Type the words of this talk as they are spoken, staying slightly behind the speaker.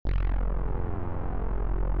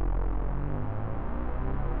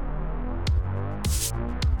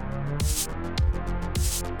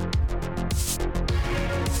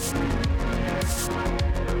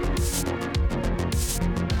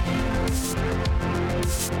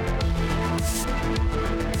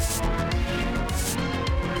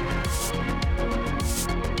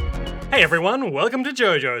everyone, welcome to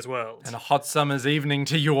JoJo's World. And a hot summer's evening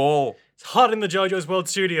to you all. It's hot in the JoJo's World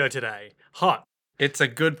studio today. Hot. It's a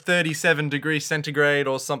good 37 degrees centigrade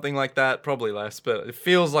or something like that. Probably less, but it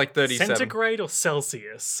feels like 37. Centigrade or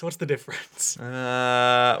Celsius? What's the difference?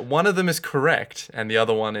 One of them is correct, and the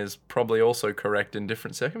other one is probably also correct in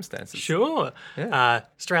different circumstances. Sure. Yeah.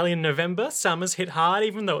 Australian November, summer's hit hard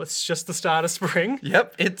even though it's just the start of spring.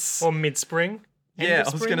 Yep, it's... Or mid-spring. Yeah,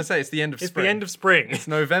 I was going to say, it's the end of It's spring. the end of spring. It's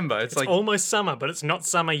November. It's like, almost summer, but it's not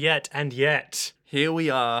summer yet, and yet. here we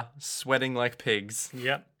are, sweating like pigs.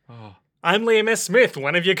 Yep. Oh. I'm Liam S. Smith,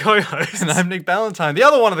 one of your co-hosts. And I'm Nick Ballantyne, the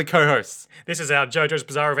other one of the co-hosts. This is our JoJo's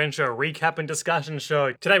Bizarre Adventure recap and discussion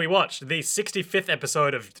show. Today we watched the 65th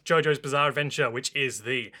episode of JoJo's Bizarre Adventure, which is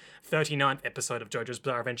the 39th episode of JoJo's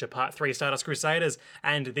Bizarre Adventure Part 3 Stardust Crusaders,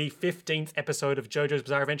 and the 15th episode of JoJo's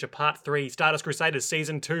Bizarre Adventure Part 3 Stardust Crusaders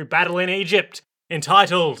Season 2 Battle in Egypt,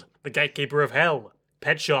 entitled The Gatekeeper of Hell,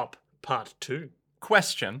 Pet Shop, Part 2.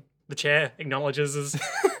 Question. The chair acknowledges as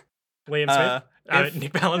Liam Smith.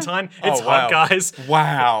 Nick Ballantyne. It's Oh, hot, wow. guys.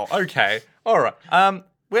 Wow. Okay. All right.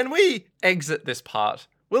 When we exit this part,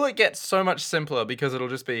 will it get so much simpler because it'll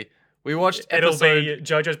just be we watched episode. It'll be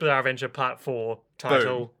JoJo's Bizarre Adventure Part 4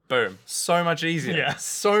 title. Boom. So much easier. Yeah.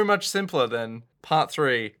 So much simpler than Part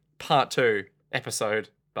 3, Part 2 episode,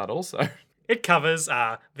 but also. It covers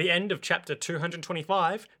the end of chapter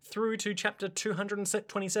 225 through to chapter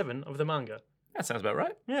 227 of the manga. That sounds about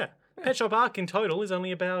right. Yeah. Pet Shop Arc in total is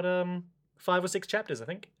only about 5 or 6 chapters, I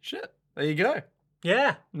think. Shit. There you go.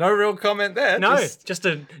 Yeah. No real comment there. No, just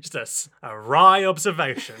a wry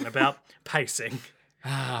observation about pacing.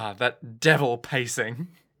 That devil pacing.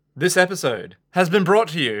 This episode has been brought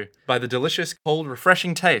to you by the delicious, cold,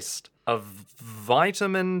 refreshing taste of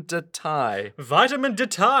Vitamin Detail. Vitamin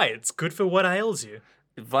Detail. It's good for what ails you.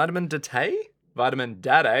 Vitamin Detail? Vitamin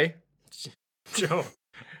Daddy. Sure.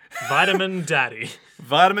 Vitamin Daddy.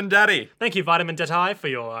 Vitamin Daddy. Thank you, Vitamin Detail, for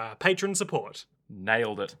your patron support.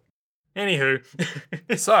 Nailed it. Anywho.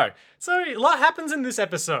 So, a lot happens in this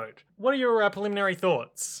episode. What are your preliminary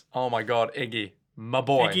thoughts? oh my god, Iggy. My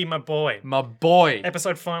boy. Iggy, my boy. My boy.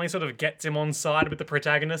 Episode finally sort of gets him on side with the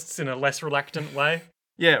protagonists in a less reluctant way.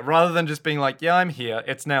 Yeah, rather than just being like, yeah, I'm here,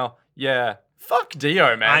 it's now, yeah, fuck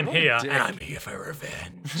Dio, man. I'm What a here, dick. and I'm here for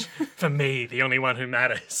revenge. For me, the only one who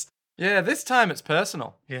matters. Yeah, this time it's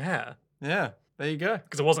personal. Yeah. Yeah, there you go.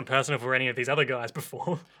 Because it wasn't personal for any of these other guys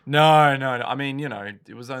before. No. I mean,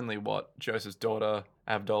 it was only Joseph's daughter,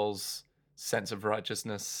 Abdol's sense of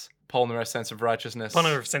righteousness, Polnareff's sense of righteousness.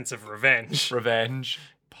 Polnareff's sense of revenge. Revenge.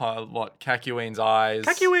 Kakyoin's eyes.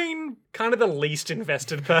 Kakyoin, kind of the least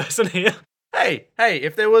invested person here. Hey,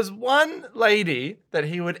 if there was one lady that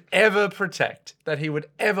he would ever protect, that he would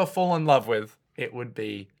ever fall in love with, it would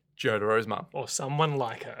be Jotaro's mum. Or someone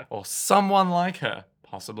like her. Or someone like her.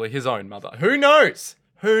 Possibly his own mother. Who knows?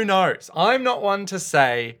 I'm not one to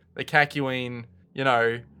say that Kakyoin,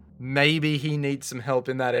 maybe he needs some help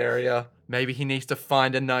in that area. Maybe he needs to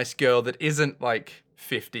find a nice girl that isn't like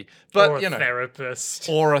 50. But, or a therapist.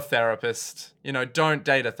 Or a therapist. Don't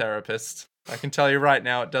date a therapist. I can tell you right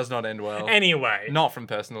now, it does not end well. Anyway. Not from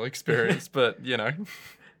personal experience, but,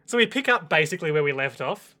 So we pick up basically where we left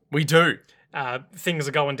off. We do. Things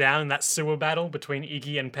are going down in that sewer battle between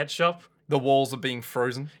Iggy and Pet Shop. The walls are being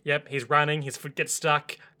frozen. Yep, he's running, his foot gets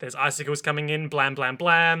stuck, there's icicles coming in, blam, blam,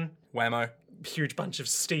 blam. Whammo. Huge bunch of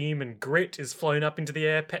steam and grit is flown up into the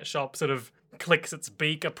air. Pet Shop sort of clicks its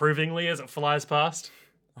beak approvingly as it flies past.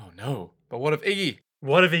 Oh no. But what of Iggy?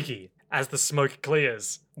 What of Iggy? As the smoke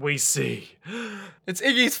clears, we see It's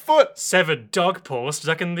Iggy's foot! severed dog paw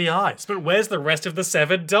stuck in the ice. But where's the rest of the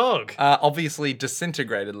severed dog? Obviously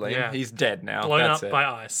disintegrated, Liam. Yeah. He's dead now. Blown That's up it. by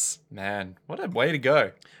ice. Man, what a way to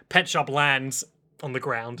go. Pet Shop lands on the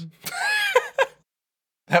ground.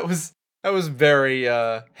 That was very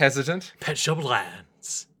hesitant. Pet Shop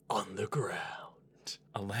lands on the ground.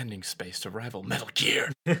 A landing space to rival Metal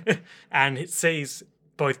Gear. And it sees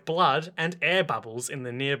both blood and air bubbles in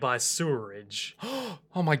the nearby sewerage.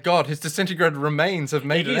 Oh my god, his disintegrated remains have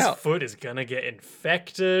made it Iggy's out. foot is gonna get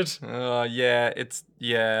infected. It's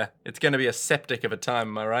gonna be a septic of a time,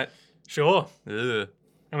 am I right? Sure. Ugh.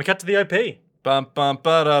 And we cut to the OP. Bum bum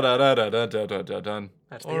ba da da da da da da da da dun.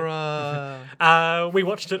 That's Alright. we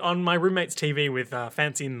watched it on my roommate's TV with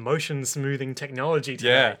fancy motion smoothing technology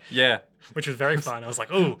today, Yeah. which was very fun. I was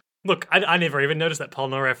like, oh, look, I never even noticed that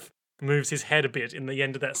Polnareff moves his head a bit in the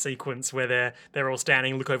end of that sequence where they're all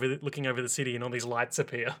standing looking over the city and all these lights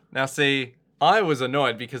appear. Now see, I was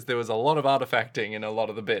annoyed because there was a lot of artifacting in a lot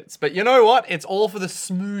of the bits. But you know what? It's all for the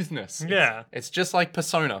smoothness. Yeah. It's just like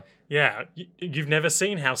Persona. Yeah, you've never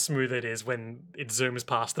seen how smooth it is when it zooms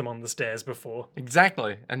past them on the stairs before.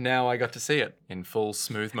 Exactly. And now I got to see it in full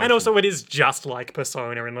smooth motion. And also it is just like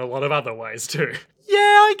Persona in a lot of other ways too. Yeah,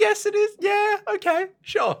 I guess it is. Yeah, okay.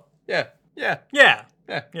 Sure. Yeah. Yeah. Yeah.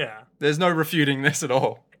 Yeah. There's no refuting this at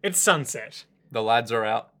all. It's sunset. The lads are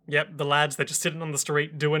out. Yep, the lads, they're just sitting on the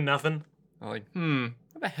street doing nothing. I'm like,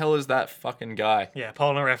 what the hell is that fucking guy? Yeah,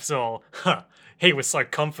 Polnareff's all, he was so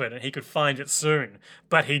confident he could find it soon,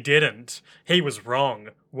 but he didn't. He was wrong.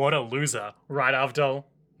 What a loser. Right, Avdol?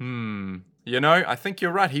 You know, I think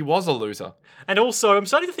you're right. He was a loser. And also, I'm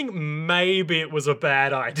starting to think maybe it was a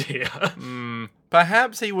bad idea.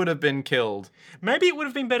 Perhaps he would have been killed. Maybe it would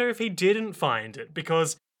have been better if he didn't find it,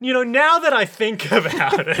 because, you know, now that I think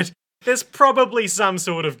about it, there's probably some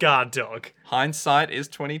sort of guard dog. Hindsight is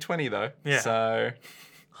 20/20 though. Yeah. So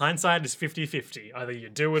Hindsight is 50-50. Either you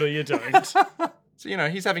do it or you don't. So, you know,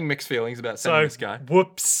 he's having mixed feelings about sending this guy.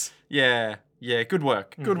 Whoops. Yeah. Good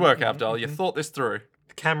work. Good work, Avdol. You thought this through.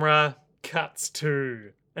 The camera cuts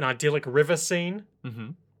to an idyllic river scene. Mm-hmm.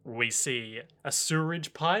 We see a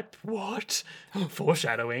sewerage pipe. What?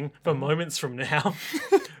 Foreshadowing for moments from now.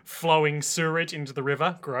 Flowing sewerage into the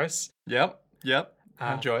river. Gross. Yep.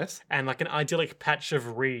 How joyous. And like an idyllic patch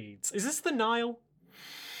of reeds. Is this the Nile?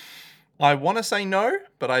 I want to say no,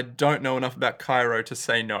 but I don't know enough about Cairo to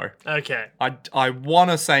say no. Okay. I want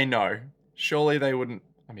to say no. Surely they wouldn't.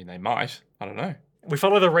 I mean, they might. I don't know. We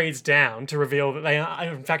follow the reeds down to reveal that they are,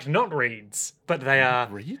 in fact, not reeds, but they are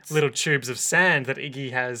Reeds? little tubes of sand that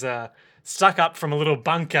Iggy has stuck up from a little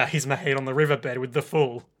bunker he's made on the riverbed with the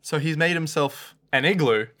Fool. So he's made himself an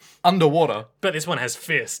igloo underwater. But this one has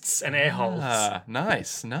fists and air holes. Ah,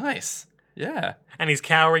 nice. Yeah. And he's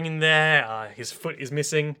cowering in there. His foot is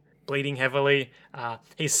missing, bleeding heavily.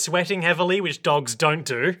 He's sweating heavily, which dogs don't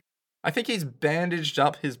do. I think he's bandaged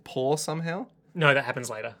up his paw somehow. No, that happens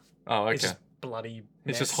later. Oh, okay. It's just bloody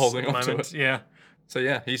He's just mess holding at the on to moment. it. Yeah. So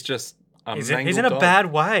yeah, he's just a He's mangled in a dog.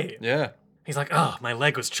 bad way. Yeah. He's like, my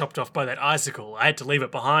leg was chopped off by that icicle. I had to leave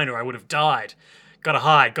it behind or I would have died. Gotta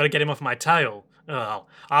hide. Gotta get him off my tail. Oh,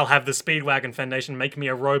 I'll have the Speedwagon Foundation make me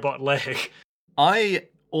a robot leg. I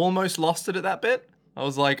almost lost it at that bit. I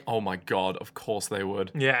was like, oh my god, of course they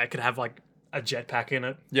would. Yeah, it could have like a jetpack in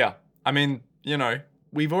it. Yeah. I mean, you know,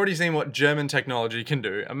 we've already seen what German technology can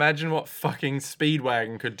do. Imagine what fucking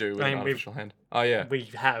Speedwagon could do with an artificial hand. Oh yeah. We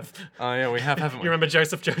have. Oh yeah, we have, haven't You we? remember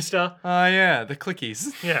Joseph Joestar? Oh yeah, the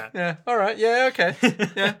clickies. Yeah. Yeah, alright, yeah, okay.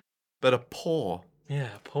 Yeah. But a paw. Yeah,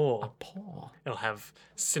 paw. Paw. It'll have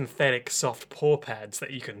synthetic soft paw pads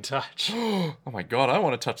that you can touch. Oh my god, I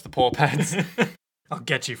want to touch the paw pads. I'll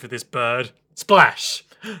get you for this bird. Splash!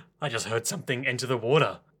 I just heard something enter the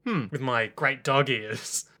water. With my great dog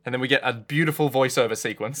ears. And then we get a beautiful voiceover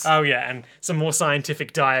sequence. Oh yeah, and some more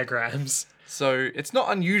scientific diagrams. So it's not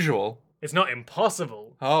unusual. It's not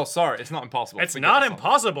impossible. Oh, sorry, it's not impossible. It's We not get this one.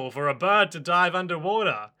 impossible for a bird to dive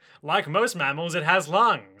underwater. Like most mammals, it has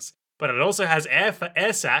lungs. But it also has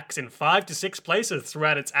air sacs in 5 to 6 places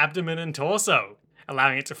throughout its abdomen and torso,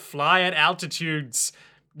 allowing it to fly at altitudes,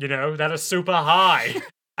 that are super high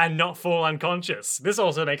and not fall unconscious. This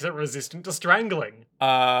also makes it resistant to strangling. You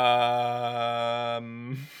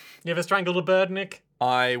ever strangled a bird, Nick?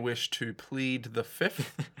 I wish to plead the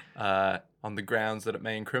fifth on the grounds that it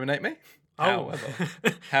may incriminate me. Oh.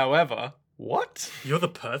 However, what? You're the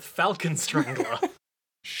Perth Falcon Strangler.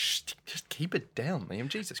 Shh, just keep it down, Liam.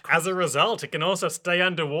 Jesus Christ. As a result, it can also stay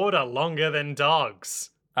underwater longer than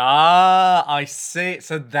dogs. Ah, I see.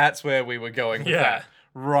 So that's where we were going with Yeah. that.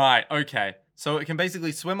 Right, okay. So it can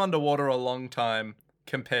basically swim underwater a long time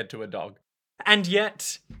compared to a dog. And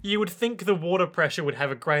yet, you would think the water pressure would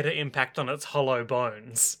have a greater impact on its hollow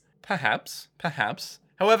bones. Perhaps.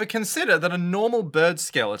 However, consider that a normal bird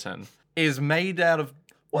skeleton is made out of...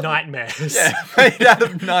 Nightmares. Yeah, made out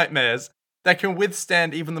of nightmares that can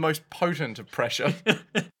withstand even the most potent of pressure.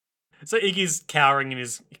 So Iggy's cowering in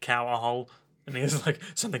his cower hole, and he's like,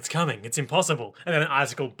 something's coming, it's impossible. And then an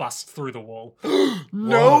icicle busts through the wall.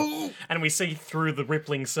 No! And we see through the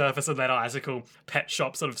rippling surface of that icicle, Pet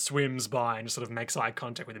Shop sort of swims by and just sort of makes eye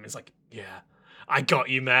contact with him. He's like, yeah, I got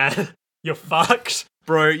you, man. You're fucked.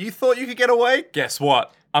 Bro, you thought you could get away? Guess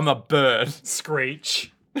what? I'm a bird.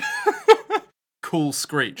 Screech. Cool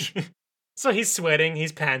Screech. So he's sweating,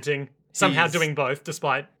 he's panting, somehow He's- doing both,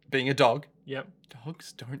 despite... Being a dog. Yep.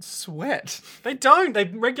 Dogs don't sweat. They don't. They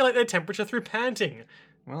regulate their temperature through panting.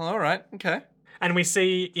 Well, alright, okay. And we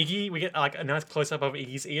see Iggy, we get like a nice close-up of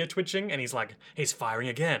Iggy's ear twitching, and he's firing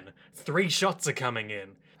again. 3 shots are coming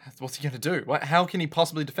in. What's he going to do? How can he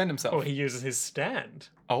possibly defend himself? Well, he uses his stand.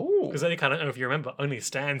 Oh, Because I don't know if you remember, only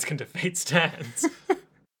stands can defeat stands.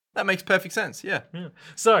 that makes perfect sense. Yeah. Yeah.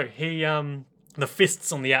 So he, the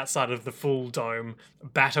fists on the outside of the full dome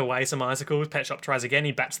bat away some icicles. Pet Shop tries again,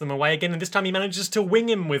 he bats them away again, and this time he manages to wing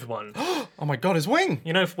him with one. Oh my god, his wing!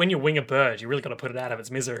 You know, when you wing a bird, you really got to put it out of its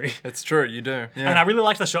misery. It's true, you do. Yeah. And I really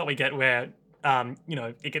like the shot we get where, you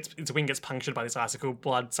know, its wing gets punctured by this icicle,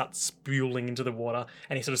 blood starts spewing into the water,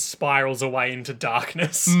 and he sort of spirals away into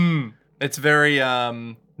darkness. It's very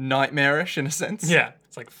nightmarish in a sense. Yeah.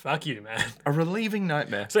 It's like, fuck you, man. A relieving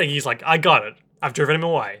nightmare. So he's like, I got it. I've driven him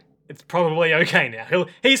away. It's probably okay now.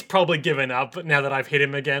 He's probably given up now that I've hit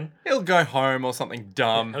him again. He'll go home or something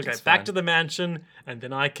dumb. He'll go It's back fine. to the mansion, and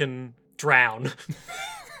then I can drown.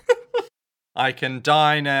 I can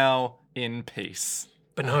die now in peace.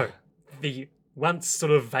 But no, the once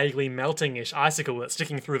sort of vaguely melting-ish icicle that's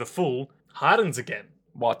sticking through the full hardens again.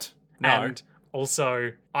 What? No. And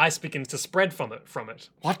also ice begins to spread from it.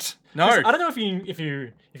 What? No. I don't know if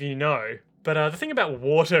you know, but the thing about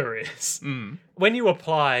water is when you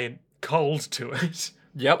apply cold to it,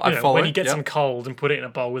 Yep, you I know, follow. when you get Yep. some cold and put it in a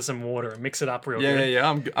bowl with some water and mix it up real Yeah, good,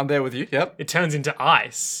 yeah, yeah. I'm there with you. Yep. it turns into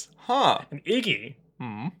ice. Huh. And Iggy,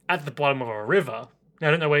 at the bottom of a river. Now,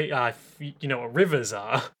 I don't know where if you know what rivers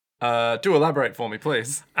are. Do elaborate for me,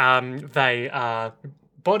 please. They are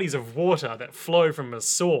bodies of water that flow from a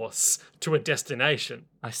source to a destination.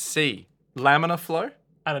 I see. Laminar flow?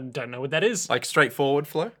 I don't know what that is. Like straightforward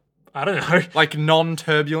flow? I don't know. Like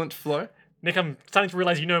non-turbulent flow? Nick, I'm starting to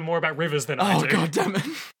realize you know more about rivers than I Oh, do. god damn it.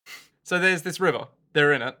 So there's this river.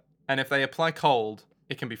 They're in it. And if they apply cold,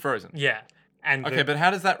 it can be frozen. Yeah. And Okay, but how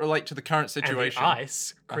does that relate to the current and the situation?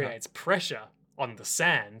 ice creates pressure on the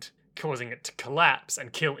sand, causing it to collapse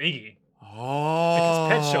and kill Iggy. Oh.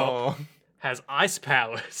 Pet Shop has ice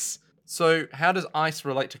powers. So how does ice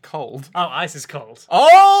relate to cold? Oh, ice is cold.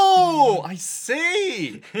 Oh, I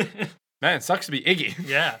see. Man, sucks to be Iggy.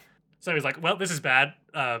 Yeah. So he's like, well, this is bad.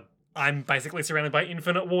 I'm basically surrounded by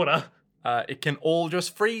infinite water. It can all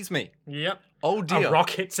just freeze me. Yep. Oh dear. A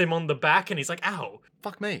rock hits him on the back and he's like, ow.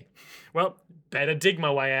 Fuck me. Well, better dig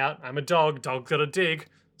my way out. I'm a dog. Dog's gotta dig.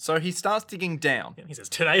 So he starts digging down. He says,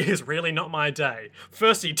 today is really not my day.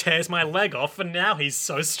 First he tears my leg off and now he's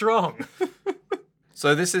so strong.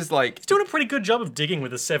 So this is like... He's doing a pretty good job of digging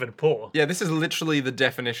with a severed paw. Yeah, this is literally the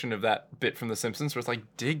definition of that bit from The Simpsons where it's like,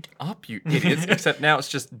 dig up, you idiots. Except now it's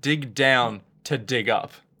just dig down to dig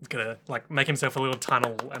up. He's gonna, like, make himself a little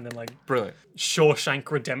tunnel and then, like, Brilliant. Shawshank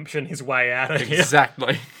Redemption his way out of here.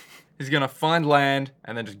 Exactly. He's going to find land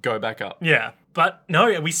and then just go back up. Yeah, but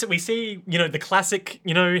no, we see, you know, the classic,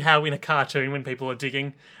 you know how in a cartoon when people are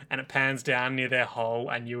digging and it pans down near their hole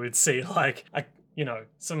and you would see like a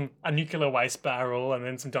nuclear waste barrel and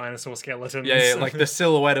then some dinosaur skeletons. Yeah, like the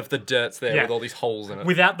silhouette of the dirt's there Yeah. with all these holes in it.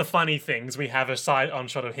 Without the funny things, we have a side-on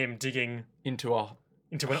shot of him digging Into a...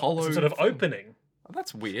 into an Hollow some sort of thing. opening. Oh,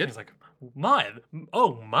 that's weird. He's like,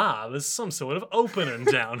 there's some sort of opening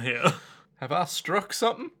down here. Have I struck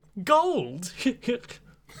something? Gold. Jesus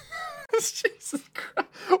Christ.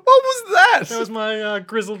 What was that? That was my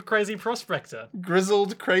grizzled crazy prospector.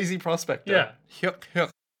 Grizzled crazy prospector. Yeah. Hick, hick.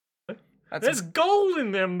 That's There's gold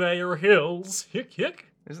in them there hills. Hick, hick.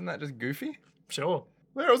 Isn't that just goofy? Sure.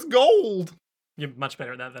 There's gold. You're much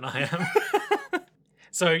better at that than I am.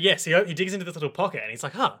 So, yes, he digs into this little pocket and he's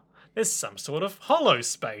like, there's some sort of hollow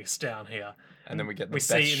space down here. And then we get the We best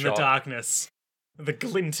see in shot. the darkness the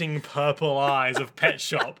glinting purple eyes of Pet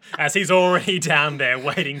Shop as he's already down there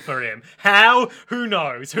waiting for him. How? Who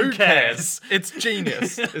knows? Who cares? It's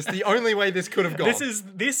genius. It's the only way this could have gone.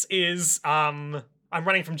 This is I'm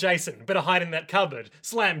running from Jason. Better hide in that cupboard.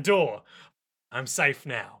 Slam door. I'm safe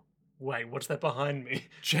now. Wait, what's that behind me?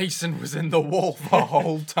 Jason was in the wall the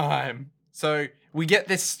whole time. So we get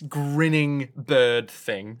this grinning bird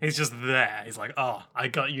thing. He's just there. He's like, oh, I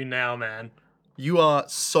got you now, man. You are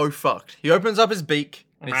so fucked. He opens up his beak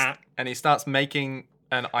Rah. and he starts making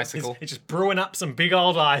an icicle. He's just brewing up some big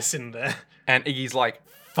old ice in there. And Iggy's like,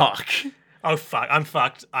 fuck. Oh, fuck. I'm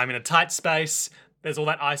fucked. I'm in a tight space. There's all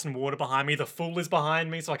that ice and water behind me. The fool is behind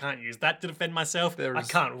me, so I can't use that to defend myself. I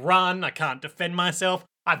can't run. I can't defend myself.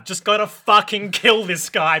 I've just got to fucking kill this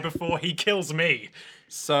guy before he kills me.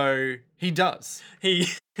 So he does. He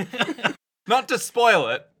Not to spoil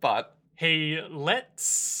it, but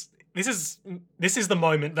lets. This is the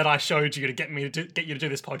moment that I showed you to get you to do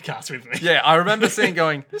this podcast with me. yeah, I remember seeing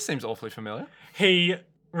going, this seems awfully familiar. He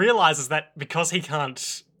realizes that because he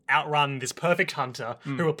can't outrun this perfect hunter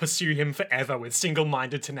who will pursue him forever with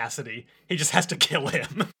single-minded tenacity, he just has to kill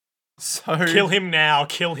him. So Kill him now,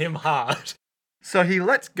 kill him hard. So he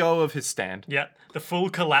lets go of his stand. Yeah, the fool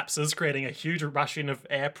collapses, creating a huge rushing of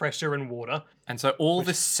air pressure and water, And so all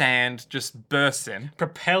this sand just bursts in.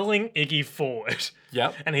 propelling Iggy forward.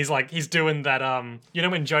 Yep. And he's doing that, you know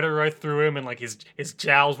when Jotaro threw him and like his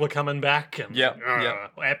jowls were coming back and Yep,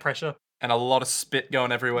 yep. air pressure. And a lot of spit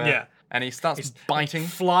going everywhere. Yeah. And he starts biting.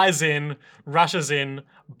 Flies in, rushes in,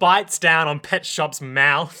 bites down on Pet Shop's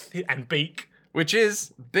mouth and beak. Which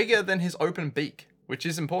is bigger than his open beak. Which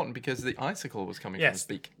is important because the icicle was coming from his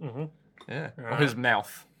beak. Mm-hmm. Yeah. Or his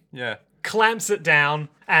mouth. Yeah. Clamps it down,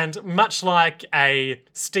 and much like a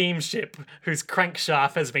steamship whose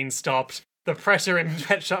crankshaft has been stopped, the pressure in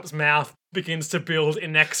Pet Shop's mouth begins to build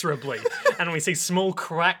inexorably. And we see small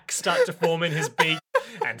cracks start to form in his beak,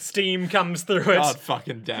 and steam comes through it. God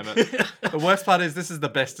fucking damn it. The worst part is this is the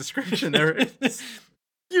best description there is.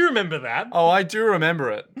 You remember that. Oh, I do remember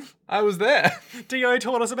it. I was there. Dio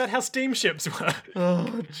taught us about how steamships work.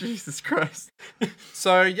 Oh, Jesus Christ.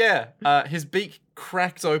 So, yeah, his beak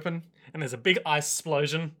cracks open. And there's a big ice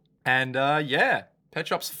explosion. And, yeah, Pet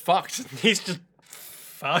Shop's fucked. He's just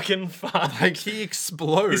fucking fucked. Like, he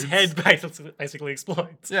explodes. His head basically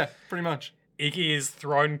explodes. Yeah, pretty much. Iggy is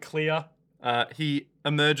thrown clear. He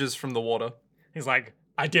emerges from the water. He's like,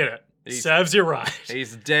 I did it. Serves you right.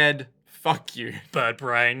 He's dead. Fuck you. Bird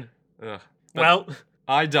brain. Ugh. Well,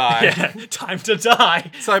 I die. yeah, time to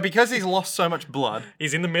die. So because he's lost so much blood,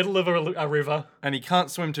 He's in the middle of a river, and he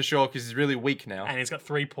can't swim to shore because he's really weak now, and he's got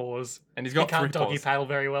 3 paws. and he's He got can't 3 doggy paws. paddle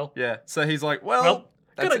very well. Yeah, so he's like, well, Well,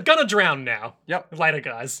 that's it. gonna drown now. Yep. Later,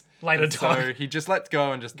 guys. Later, So dog. he just lets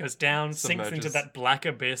go and just Goes down, sinks into submerges. that black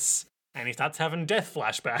abyss, and he starts having death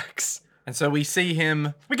flashbacks. And so we see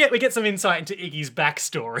him. We get some insight into Iggy's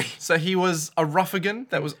backstory. So he was a ruffigan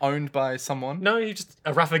that was owned by someone. No, he's just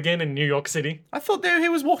a ruffigan in New York City. I thought he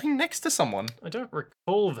was walking next to someone. I don't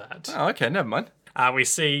recall that. Oh, okay, never mind. We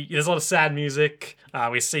see there's a lot of sad music.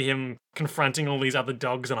 We see him confronting all these other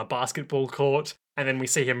dogs on a basketball court, and then we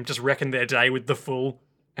see him just wrecking their day with the fool.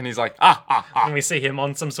 And he's like, ah. And we see him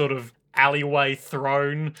on some sort of alleyway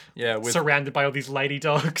throne, Yeah, with surrounded by all these lady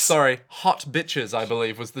dogs. sorry, hot bitches, I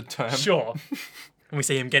believe was the term. Sure. And we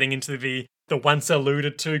see him getting into the once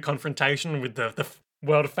alluded to confrontation with the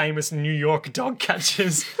world famous New York dog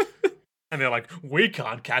catchers. And they're like, we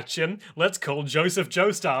can't catch him. Let's call Joseph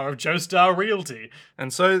Joestar of Joestar Realty.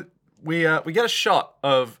 And so we get a shot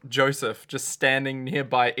of Joseph just standing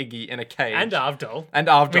nearby Iggy in a cage. And Avdol. And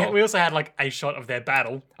Avdol. We also had like a shot of their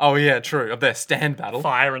battle, Oh yeah, true. Of their stand battle.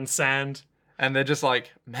 fire and sand. And they're just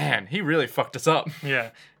like, man, he really fucked us up. Yeah.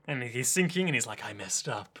 And he's sinking and he's like, I messed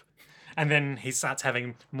up. And then he starts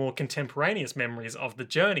having more contemporaneous memories of the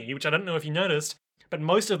journey, which I don't know if you noticed, but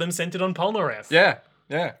most of them centered on Polnareff.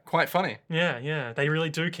 Yeah, quite funny. Yeah. They really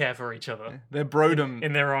do care for each other They're brodom.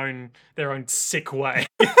 in their own sick way.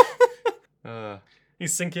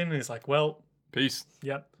 He's sinking and he's like, well, Peace.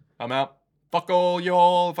 yep. I'm out. Fuck all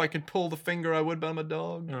y'all. If I could pull the finger, I would, but I'm a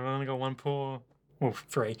dog. I've only got 1 paw. Well,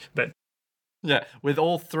 3, but Yeah, with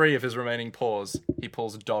all 3 of his remaining paws, he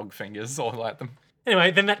pulls dog fingers all like them. anyway,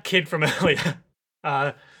 then that kid from earlier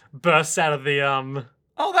bursts out of the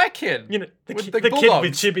Oh, that kid. you know, the With kid the with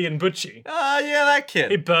bulldogs. Chibi and Butchie. Ah, yeah, that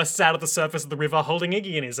kid. He bursts out of the surface of the river holding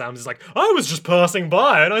Iggy in his arms. He's like, I was just passing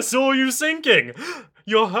by and I saw you sinking.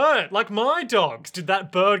 You're hurt, like my dogs. Did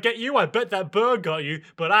that bird get you? I bet that bird got you,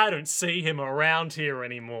 but I don't see him around here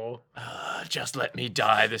anymore. Just let me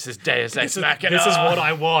die. This is Deus Ex This is Machina. what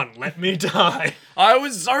I want. Let me die. I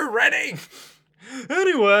was so ready.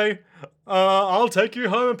 Anyway, I'll take you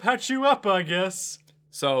home and patch you up, I guess.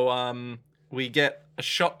 So, we get a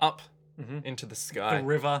shot up into the sky. The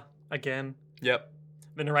river again. Yep.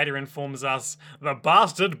 The narrator informs us, the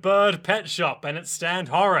bastard bird pet shop and its stand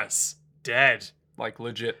Horace. Dead. Like,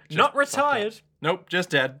 legit. just Not fucked up. retired. Nope, just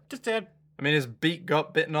dead. Just dead. I mean, his beak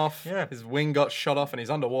got bitten off. Yeah. His wing got shot off and he's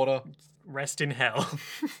underwater. Rest in hell.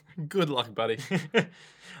 Good luck, buddy.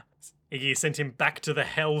 Iggy sent him back to the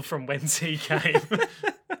hell from whence he came.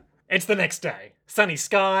 It's the next day. Sunny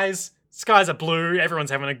skies. Skies are blue.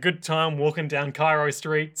 Everyone's having a good time walking down Cairo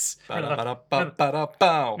streets.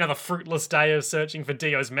 Ba-da-ba-da-ba-ba-da-bow. Another fruitless day of searching for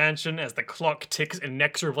Dio's mansion as the clock ticks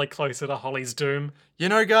inexorably closer to Holly's doom. You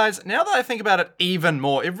know, guys, now that I think about it even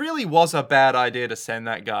more, it really was a bad idea to send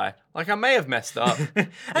that guy. Like, I may have messed up.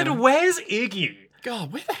 And where's Iggy?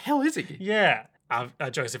 God, where the hell is he? Yeah.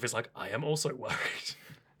 Joseph is like, I am also worried.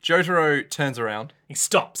 Jotaro turns around. He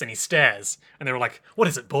stops and he stares. And they were like, what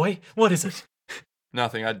is it, boy? What is it?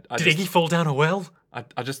 Nothing. I Did just, Iggy fall down a well?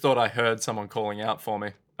 I just thought I heard someone calling out for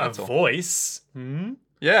me. That's A all. voice? Hmm?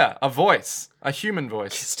 Yeah, a voice. A human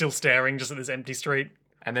voice. Still staring just at this empty street.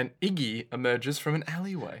 And then Iggy emerges from an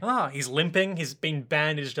alleyway. Ah, he's limping, he's been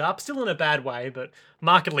bandaged up, still in a bad way, but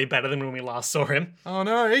markedly better than when we last saw him. Oh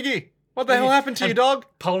no, Iggy! What the hell happened to you, dog?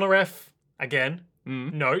 Polnareff, again,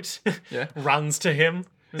 note, Yeah. runs to him.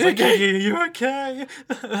 He's like, Iggy, are you okay?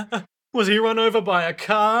 Was he run over by a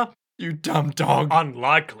car? You dumb dog.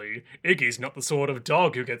 Unlikely. Iggy's not the sort of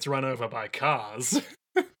dog who gets run over by cars.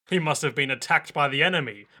 He must have been attacked by the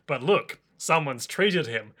enemy. But look, someone's treated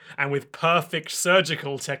him. And with perfect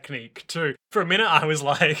surgical technique, too. For a minute, I was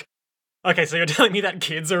like, okay, so you're telling me that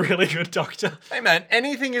kid's a really good doctor? Hey man,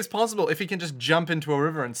 anything is possible if he can just jump into a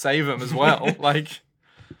river and save him as well. Like,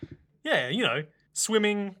 Yeah, you know,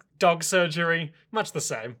 swimming, dog surgery, much the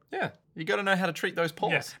same. yeah, you got to know how to treat those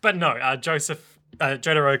paws. Yeah. But no,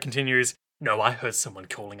 Jotaro continues, no, I heard someone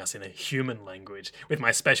calling us in a human language with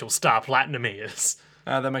my special star platinum ears.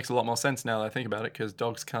 That makes a lot more sense now that I think about it, because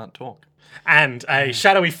dogs can't talk. And a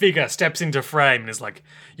shadowy figure steps into frame and is like,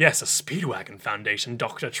 yes, a Speedwagon Foundation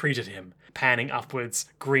doctor treated him. Panning upwards,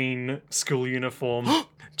 green school uniform,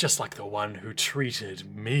 just like the one who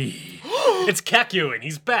treated me. It's Kakyoin,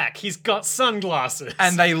 he's back, he's got sunglasses.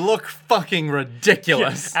 And they look fucking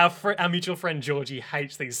ridiculous. Our mutual friend Georgie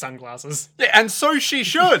hates these sunglasses. Yeah, and so she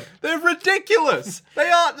should. They're ridiculous. They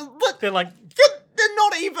are. They're like They're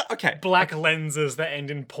not even. Okay. black lenses that end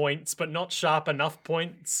in points, but not sharp enough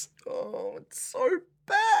points. Oh, it's so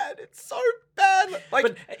bad. It's so bad. Like,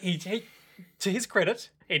 But he to his credit,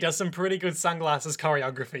 he does some pretty good sunglasses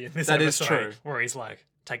choreography in this That is episode. true. Where he's like,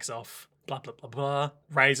 takes off, blah, blah, blah, blah,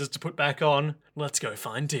 raises to put back on, let's go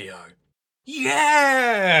find Dio.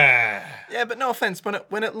 Yeah! yeah, but no offense.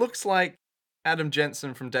 When it looks like Adam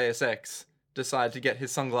Jensen from Deus Ex decided to get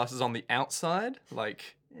his sunglasses on the outside,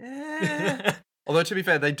 like, yeah. Although to be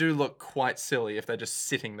fair, they do look quite silly if they're just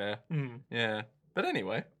sitting there. Yeah. But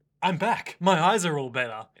anyway. I'm back. My eyes are all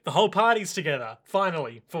better. The whole party's together.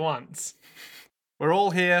 Finally, for once. We're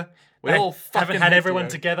all here. We They all fucking haven't had hate everyone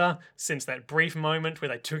Dio. together since that brief moment where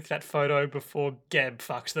they took that photo before Geb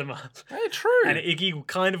fucked them up. Hey, true. And Iggy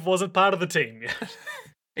kind of wasn't part of the team yet.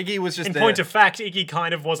 Iggy was just In there. point of fact, Iggy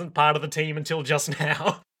kind of wasn't part of the team until just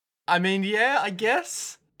now. I mean, yeah, I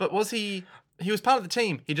guess. But was he... He was part of the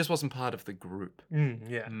team. He just wasn't part of the group.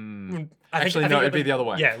 Yeah. Actually, no, it'd be the other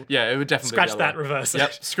way. Yeah. Yeah, it would definitely Scratch be the that, other way. reverse Yep,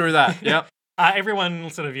 it. screw that. Yep.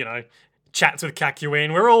 Everyone sort of, chats with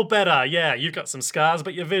Kakyoin. We're all better. Yeah, you've got some scars,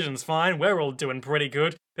 but your vision's fine. We're all doing pretty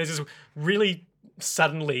good. There's this really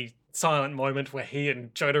suddenly silent moment where he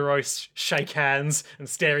and Jotaro shake hands and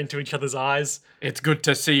stare into each other's eyes. It's good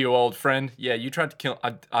to see you, old friend. Yeah, you tried to kill...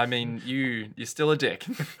 I mean, you're still a dick.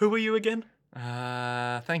 Who are you again?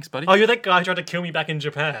 Thanks, buddy. Oh, you're that guy who tried to kill me back in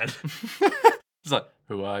Japan. He's like,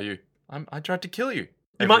 who are you? I tried to kill you.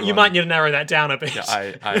 You might need to narrow that down a bit.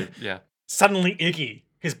 Yeah, yeah. Suddenly Iggy,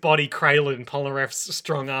 his body cradled in Polnareff's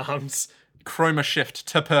strong arms, Chroma shift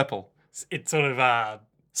to purple. it sort of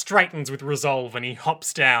straightens with resolve and he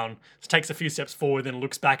hops down, takes a few steps forward, then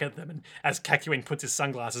looks back at them. And as Kakyoin puts his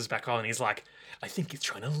sunglasses back on, he's like, I think he's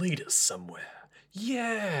trying to lead us somewhere.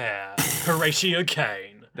 Yeah, Horatio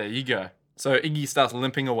Kane. There you go. So Iggy starts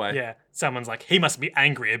limping away. Yeah, someone's like, he must be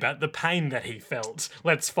angry about the pain that he felt.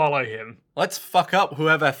 Let's follow him. Let's fuck up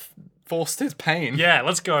whoever forced his pain. Yeah,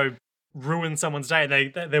 let's go ruin someone's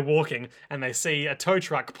day. They're walking and they see a tow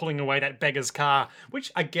truck pulling away that beggar's car,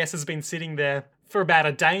 which I guess has been sitting there for about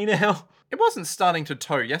a day now. It wasn't starting to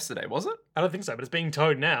tow yesterday, was it? I don't think so, but it's being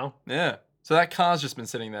towed now. Yeah. So that car's just been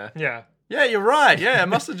sitting there. Yeah. Yeah, you're right. Yeah, it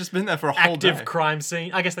must have just been there for a whole Active day. crime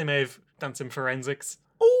scene. I guess they may have done some forensics.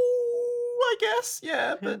 Oh, I guess.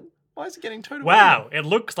 Yeah, but why is it getting towed away? Wow, it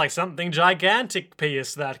looks like something gigantic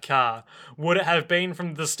pierced that car. Would it have been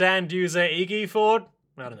from the stand user Iggy Ford?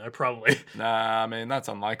 I don't know, probably. Nah, I mean, that's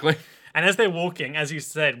unlikely. And as they're walking, as you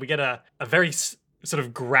said, we get a very sort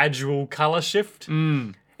of gradual colour shift.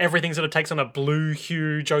 Everything sort of takes on a blue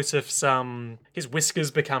hue. Joseph's, his whiskers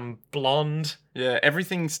become blonde. Yeah,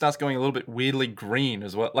 everything starts going a little bit weirdly green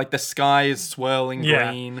as well. Like the sky is swirling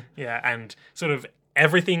green. Yeah, and sort of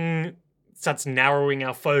everything starts narrowing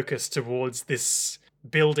our focus towards this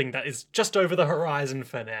building that is just over the horizon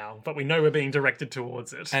for now, but we know we're being directed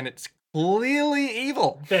towards it. And it's clearly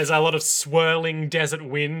evil. There's a lot of swirling desert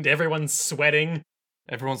wind, everyone's sweating.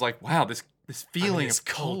 Everyone's like, wow, this feeling This of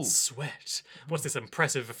cold cold. sweat. What's this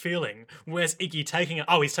impressive feeling? Where's Iggy taking us?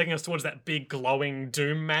 Oh, he's taking us towards that big glowing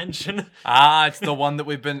doom mansion. It's the one that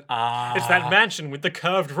we've been... It's that mansion with the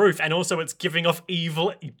curved roof, and also it's giving off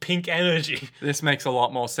evil pink energy. This makes a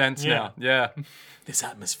lot more sense now. Yeah. This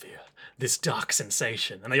atmosphere, this dark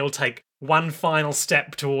sensation. And they all take one final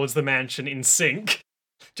step towards the mansion in sync.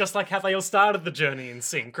 Just like how they all started the journey in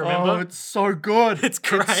sync, remember? Oh, it's so good. It's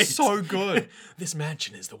great. It's so good. This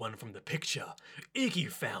mansion is the one from the picture. Iggy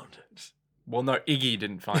found it. Well, no, Iggy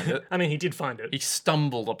didn't find it. I mean, he did find it. He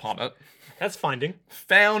stumbled upon it. That's finding.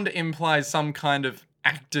 Found implies some kind of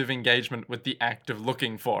active engagement with the act of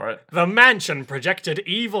looking for it. The mansion projected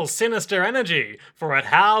evil, sinister energy, for it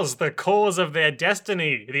housed the cause of their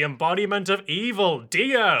destiny, the embodiment of evil,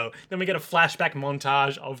 Dio. Then we get a flashback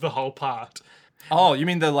montage of the whole part. Oh, you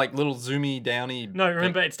mean the like little zoomy downy? No,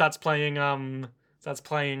 remember it starts playing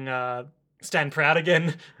Stand Proud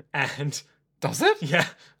again, and Does it? yeah.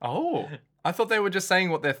 Oh, I thought they were just saying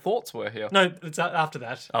what their thoughts were here. No, it's after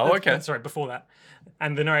that. Oh, okay. Sorry, before that.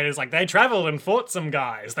 And the narrator's like, they traveled and fought some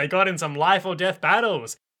guys. They got in some life or death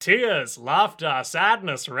battles. Tears, laughter,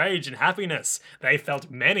 sadness, rage, and happiness. They felt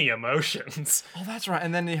many emotions. Oh, that's right.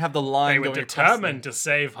 And then you have the line They were going across the- determined to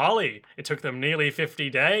save Holly. It took them nearly 50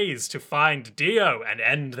 days to find Dio and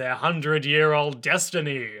end their 100-year-old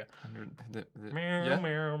destiny. Meow, Yeah.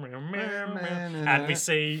 meow, meow, meow, meow. And we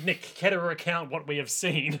see Nick Ketterer recount what we have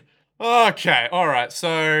seen. Okay, all right.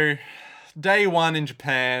 So, day one in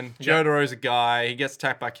Japan, Jotaro's a guy. He gets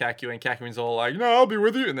attacked by Kakyoin. Kakyoin's all like, "No, I'll be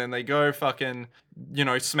with you." And then they go fucking,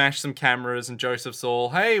 smash some cameras. And Joseph's all,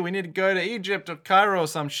 "Hey, we need to go to Egypt or Cairo or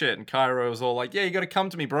some shit." And Cairo's all like, "Yeah, you got to come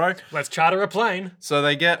to me, bro." Let's charter a plane. So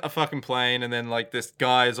they get a fucking plane, and then like this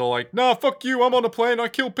guy is all like, "Nah, fuck you. I'm on a plane. I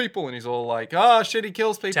kill people." And he's all like, "Ah, shit, he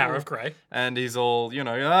kills people." Tower of Grey. And he's all, he's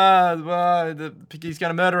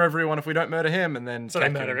gonna murder everyone if we don't murder him. And then So they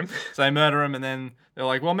murder him. So they murder him, and then they're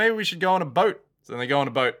like, "Well, maybe we should go on a boat." So then they go on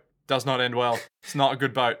a boat. Does not end well. It's not a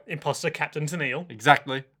good boat. Imposter Captain Tennille.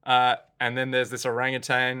 Exactly. And then there's this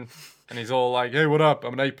orangutan, and he's all like, "Hey, what up?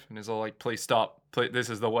 I'm an ape." And he's all like, "Please stop. Please, this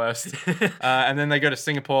is the worst." And then they go to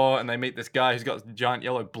Singapore, and they meet this guy who's got a giant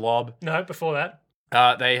yellow blob. No, before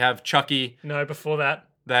that. They have Chucky. No, before that.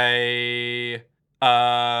 They,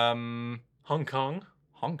 Hong Kong.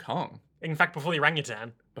 Hong Kong. In fact, before the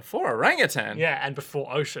orangutan. Before orangutan? Yeah, and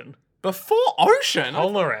before Ocean. Before Ocean?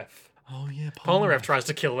 Polnareff. Oh, yeah, Polnareff tries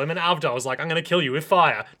to kill him, and Avdol's like, "I'm gonna kill you with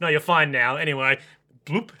fire." "No, you're fine now." Anyway,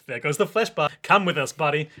 bloop, there goes the flesh bar. "Come with us,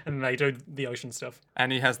 buddy." And they do the ocean stuff.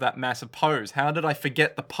 And he has that massive pose. How did I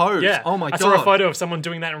forget the pose? Yeah. Oh my I god. saw a photo of someone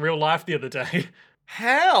doing that in real life the other day.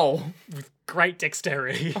 How? With great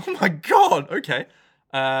dexterity. Oh my god. Okay.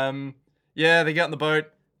 Yeah, they get on the boat,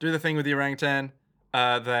 do the thing with the orangutan.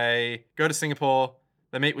 They go to Singapore.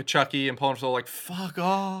 They meet with Chucky, and Polnareff's all like, "Fuck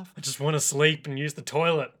off." I just want to sleep and use the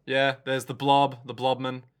toilet. Yeah, there's the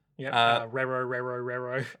blobman. Yeah,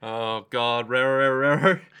 Rero. Oh god,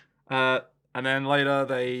 Rero. And then later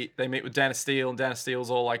they meet with Dana Steele, and Dana Steele's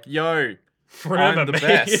all like, "Yo, Remember I'm the me.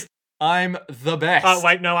 best. I'm the best." Oh,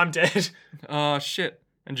 wait, no, I'm dead. Oh shit.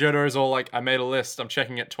 And Jotaro's all like, "I made a list. I'm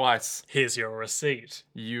checking it twice. Here's your receipt.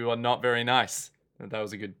 You are not very nice." And that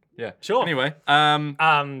was a good, yeah. Sure. Anyway,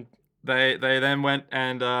 they then went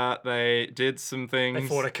and they did some things. They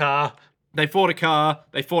fought a car. They fought a car.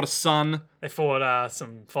 They fought a sun. They fought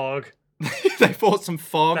some fog. They fought some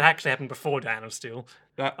fog. That actually happened before Dan of Steel.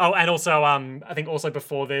 That- Oh, and also, I think also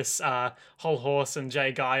before this, Whole Horse and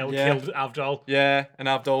Jay Guile Yeah. killed Avdol. Yeah, and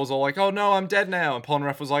Avdol was all like, "Oh no, I'm dead now." And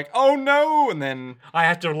Polnareff was like, "Oh no!" And then I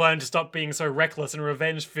had to learn to stop being so reckless and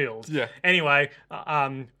revenge-filled. Yeah. Anyway,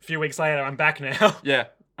 a few weeks later, I'm back now. yeah.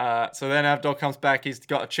 So then Avdol comes back. He's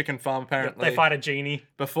got a chicken farm apparently. They fight a genie.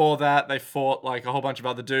 Before that, they fought like a whole bunch of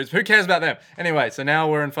other dudes. Who cares about them? Anyway, so now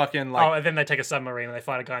we're in fucking like. Oh, and then they take a submarine and they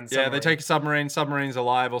fight a guy in the yeah, submarine. they take a submarine. Submarine's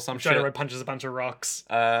alive or some shit. Jotaro punches a bunch of rocks.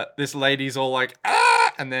 This lady's all like,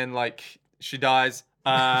 "Ah!" And then like she dies.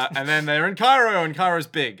 And then they're in Cairo, and Cairo's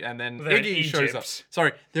big. And then They're in Iggy shows up. Egypt.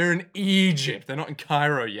 Sorry, they're in Egypt. They're not in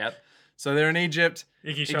Cairo yet. So they're in Egypt.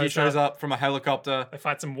 Iggy shows up from a helicopter, They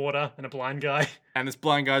fight some water and a blind guy. and this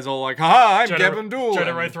blind guy's all like, "Haha, I'm Jotaro Gavin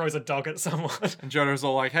Jotaro and, throws a dog at someone. and Jotaro's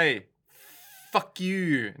all like, "Hey, fuck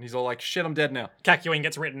you." And he's all like, "Shit, I'm dead now." Kakyoin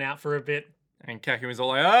gets written out for a bit. And Kakyoin's all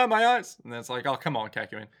like, "Ah, my eyes." And then it's like, "Oh, come on,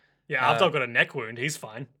 Kakyoin." Yeah, Avdol got a neck wound. He's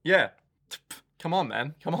fine. Yeah. Come on,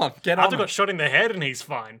 man. Come on. Get on Avdol it. got shot in the head and he's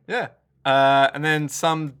fine. Yeah. And then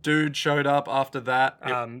some dude showed up after that.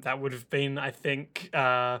 That would have been, I think,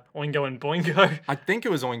 Oingo and Boingo. I think it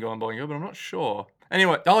was Oingo and Boingo, but I'm not sure.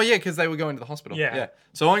 Anyway, oh yeah, because they were going to the hospital. Yeah.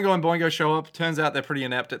 So Oingo and Boingo show up. Turns out they're pretty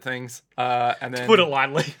inept at things. And then Put it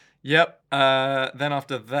lightly. Yep. Then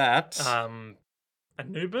after that,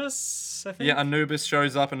 Anubis, I think? yeah, Anubis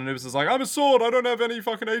shows up, and Anubis is like, "I'm a sword. I don't have any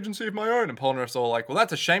fucking agency of my own." And Polnareff's all like, "Well,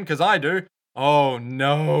 that's a shame, because I do." Oh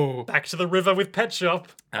no. Back to the river with Pet Shop.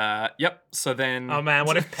 Yep. So then. Oh man,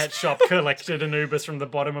 what if Pet Shop collected Anubis from the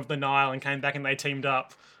bottom of the Nile and came back and they teamed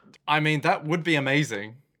up? I mean, that would be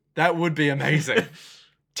amazing. That would be amazing.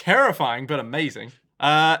 terrifying but amazing.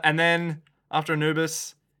 And then after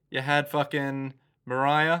Anubis, you had fucking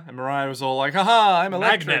Mariah, and Mariah was all like, haha, I'm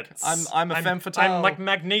electric. Magnets. I'm a femme fatale. I'm like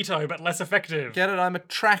Magneto, but less effective. Get it? I'm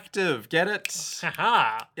attractive. Get it?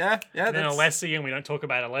 Haha. Yeah. And then Alessi, and we don't talk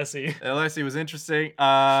about Alessi. Alessi was interesting.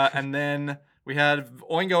 And then we had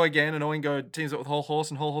Oingo again, and Oingo teams up with Whole Horse,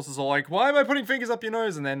 and Whole Horse is all like, why am I putting fingers up your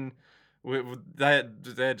nose? And then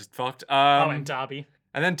they're just fucked. And Darby.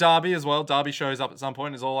 And then Darby as well. Darby shows up at some point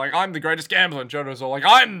and is all like, I'm the greatest gambler. And Jono's all like,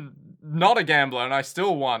 I'm not a gambler and I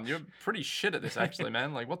still won. You're pretty shit at this, actually,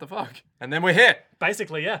 man. Like, what the fuck? And then we're here.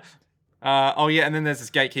 Basically, yeah. And then there's this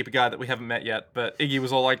gatekeeper guy that we haven't met yet, but Iggy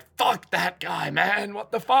was all like, fuck that guy, man.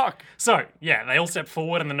 What the fuck? So, yeah, they all step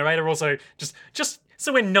forward, and the narrator also just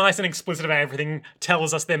so we're nice and explicit about everything,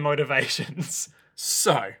 tells us their motivations.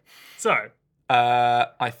 So, So,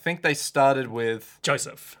 I think they started with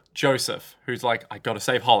Joseph, who's like, I gotta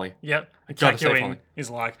save Holly. yep. gotta save Kakyoin Holly. is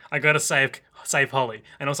like, I gotta save Holly,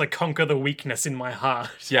 and also conquer the weakness in my heart.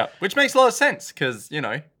 Yeah, which makes a lot of sense, because, you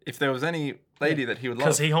know, if there was any lady that he would love.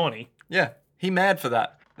 Because he horny. Yeah, he mad for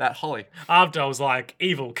that Holly. Avdol was like,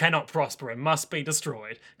 evil cannot prosper and must be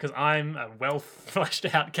destroyed, because I'm a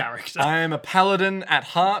well-fleshed out character. I am a paladin at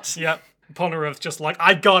heart. Yep. Polnareff's just like,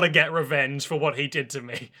 I gotta get revenge for what he did to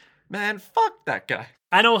me. Man, fuck that guy.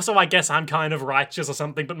 And also, I guess I'm kind of righteous or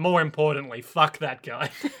something, but more importantly, fuck that guy.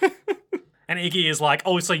 And Iggy is like,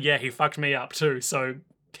 also, yeah, he fucked me up too, so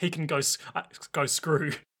he can go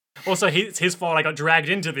screw. Also, it's his fault I got dragged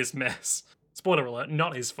into this mess. Spoiler alert,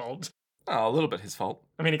 not his fault. Oh, a little bit his fault.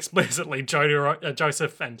 I mean, explicitly,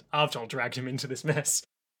 Joseph and Avdol dragged him into this mess.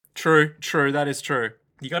 True, that is true.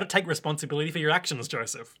 You gotta take responsibility for your actions,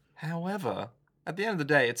 Joseph. However, at the end of the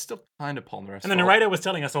day, it's still kind of Polnareff's And the fault. narrator was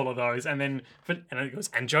telling us all of those, and then it goes,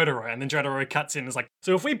 and Jotaro, and then Jotaro cuts in and is like,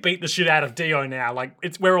 so if we beat the shit out of Dio now, like,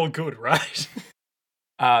 we're all good, right?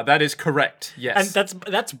 That is correct, yes. And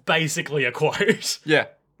that's basically a quote. Yeah,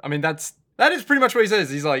 I mean, that is pretty much what he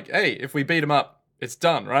says. He's like, hey, if we beat him up, it's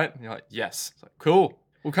done, right? And you're like, yes. It's like, cool.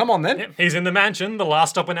 Well, come on then. Yep, he's in the mansion, the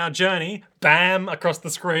last stop in our journey. Bam, across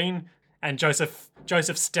the screen. And Joseph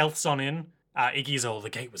stealths on in. Iggy's all,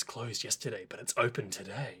 the gate was closed yesterday, but it's open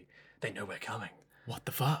today. They know we're coming. What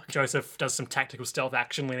the fuck? Joseph does some tactical stealth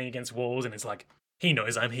action leaning against walls and is like, he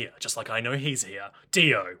knows I'm here, just like I know he's here.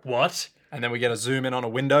 Dio, what? And then we get a zoom in on a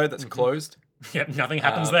window that's closed. Yep, nothing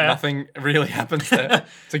happens there. Nothing really happens there.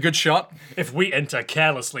 It's a good shot. If we enter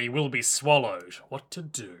carelessly, we'll be swallowed. What to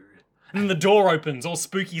do? And then the door opens, all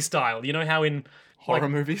spooky style. You know how in Horror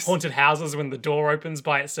movies? haunted houses, when the door opens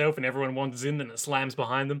by itself and everyone wanders in, then it slams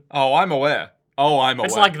behind them? Oh, I'm aware.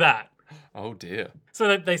 It's like that. Oh, dear.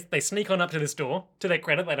 So they sneak on up to this door. To their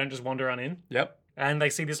credit, they don't just wander on in. Yep. And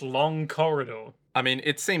they see this long corridor. I mean,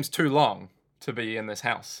 it seems too long to be in this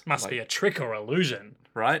house. Must be a trick or illusion.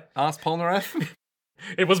 Right? Ask Polnareff.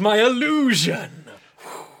 It was my illusion!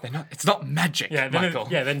 It's not magic, Michael.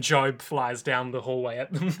 Then Job flies down the hallway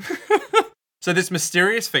at them. So this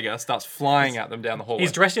mysterious figure starts flying at them down the hallway.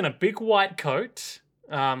 He's dressed in a big white coat.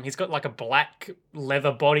 He's got like a black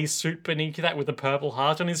leather bodysuit beneath that with a purple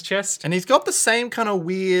heart on his chest. And he's got the same kind of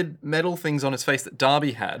weird metal things on his face that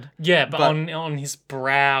Darby had. Yeah, but on his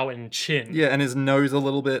brow and chin. Yeah, and his nose a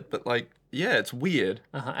little bit, but like, yeah, it's weird.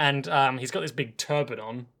 And he's got this big turban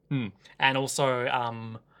on. And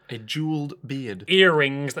also a jeweled beard.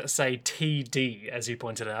 Earrings that say TD, as you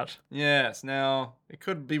pointed out. Yes, now, it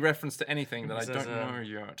could be referenced to anything that I don't know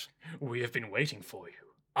yet. We have been waiting for you.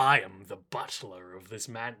 I am the butler of this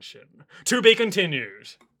mansion. To be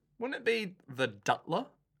continued. Wouldn't it be the Dutler?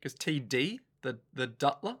 Because TD, the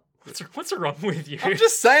Dutler? What's wrong with you? I'm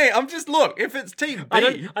just saying, look, if it's TB.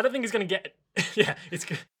 I don't think he's going to get... Yeah,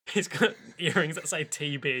 he's got earrings that say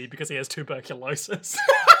TB because he has tuberculosis.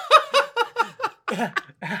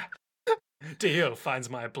 Dio finds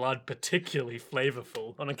my blood particularly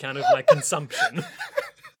flavorful on account of my consumption.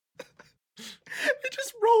 He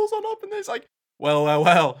just rolls on up and there's like,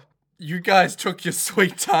 well, you guys took your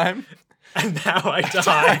sweet time. And now I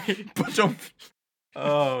die.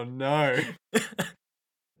 Oh, no.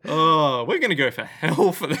 Oh, we're going to go for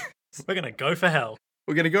hell for this. We're going to go for hell.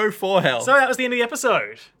 We're going to go for hell. So that was the end of the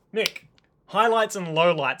episode. Nick, highlights and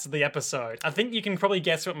lowlights of the episode. I think you can probably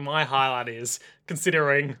guess what my highlight is,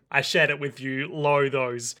 considering I shared it with you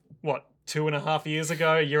those, 2.5 years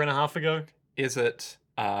ago, a year and a half ago? Is it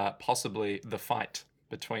possibly the fight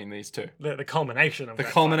between these two? The culmination of the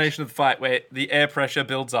culmination of the fight where the air pressure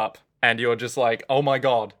builds up and you're just like, oh my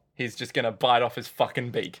god, he's just going to bite off his fucking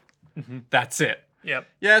beak. Mm-hmm. That's it. Yep.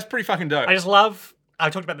 Yeah, it's pretty fucking dope. I just love, I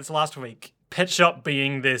talked about this last week, Pet Shop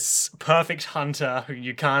being this perfect hunter who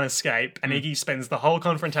you can't escape, and Iggy spends the whole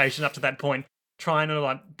confrontation up to that point trying to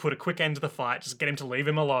like put a quick end to the fight, just get him to leave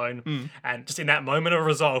him alone. Hmm. And just in that moment of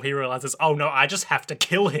resolve, he realizes, oh no, I just have to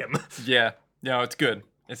kill him. Yeah. Yeah, it's good.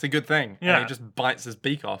 It's a good thing. Yeah. And he just bites his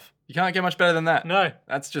beak off. You can't get much better than that. No.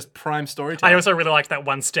 That's just prime storytelling. I also really liked that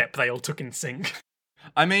one step they all took in sync.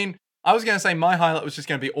 I mean, I was going to say my highlight was just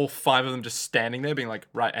going to be all 5 of them just standing there being like,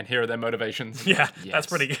 right, and here are their motivations. Yeah, Yes. that's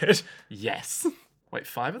pretty good. Yes. Wait,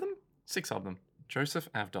 5 of them? 6 of them. Joseph,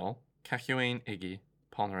 Avdol, Kakyoin, Iggy,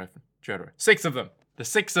 Polnareff, Jotaro. 6 of them. The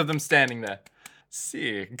 6 of them standing there.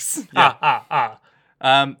 6. Yeah.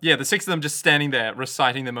 Yeah, the 6 of them just standing there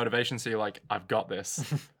reciting their motivations. So you're like, I've got this.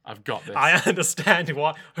 I've got this. I understand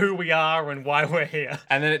who we are and why we're here.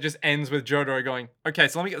 And then it just ends with Jotaro going, okay,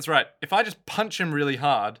 so let me get this right. If I just punch him really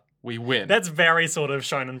hard, we win. That's very sort of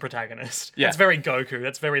shonen protagonist. Yeah. That's very Goku.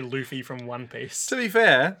 That's very Luffy from One Piece. To be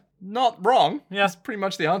fair, not wrong. Yeah. That's pretty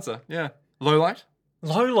much the answer. Yeah. Low light?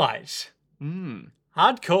 Low light.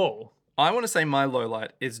 Hard call. I want to say my low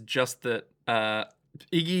light is just that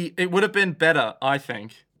Iggy, it would have been better, I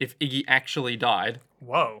think, if Iggy actually died,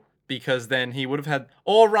 Whoa. because then he would have had,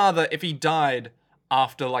 or rather, if he died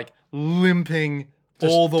after like limping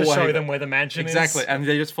all the to way. show them where the mansion Exactly, is. and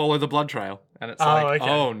they just follow the blood trail. And it's Oh, like, okay.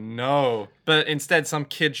 oh no. But instead, some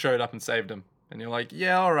kid showed up and saved him. And you're like,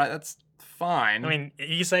 yeah, all right, that's fine. I mean,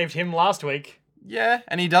 you saved him last week. Yeah,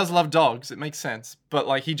 and he does love dogs. It makes sense. But,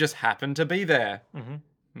 like, he just happened to be there.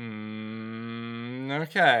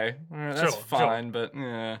 Okay. All right, that's Sure, fine, but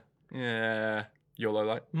yeah. Your low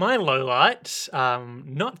light. My low light,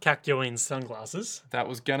 not Kakyoin's sunglasses. That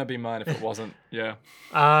was gonna be mine if it wasn't. Yeah.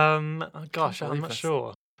 Oh gosh, I'm believe not that's-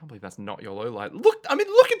 sure. I can't believe that's not your low light. Look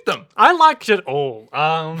at them. I liked it all.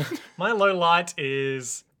 My low light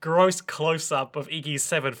is gross close-up of Iggy's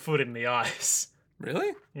severed foot in the ice.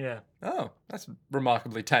 Really? Yeah. Oh, that's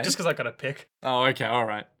remarkably tame. Just because I got to pick. Oh, okay, all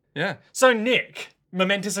right. Yeah. So, Nick,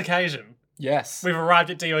 momentous occasion. Yes. We've arrived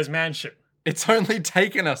at Dio's mansion. It's only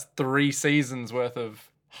taken us 3 seasons worth of,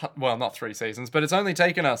 well, not 3 seasons, but it's only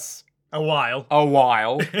taken us A while. a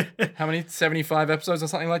while. How many? 75 episodes or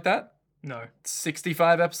something like that? No.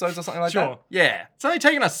 65 episodes or something like Sure. that? Yeah. It's only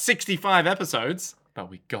taken us 65 episodes,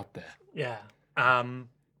 but we got there. Yeah.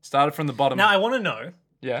 Started from the bottom. Now, I want to know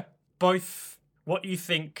Yeah. both what you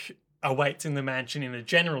think awaits in the mansion in a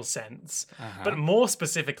general sense, Uh-huh. but more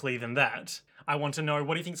specifically than that, I want to know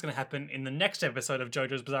what do you think is going to happen in the next episode of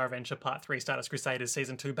JoJo's Bizarre Adventure Part 3 Stardust Crusaders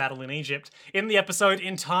Season 2 Battle in Egypt, in the episode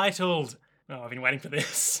entitled, oh, I've been waiting for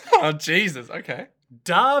this, Oh, Jesus. Okay.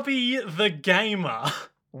 Darby the Gamer.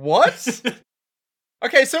 What?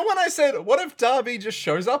 Okay, so when I said, what if Darby just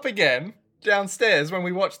shows up again downstairs when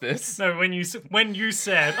we watch this? No, when you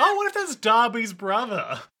said, oh, what if that's Darby's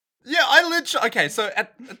brother? Yeah, I literally... Okay, so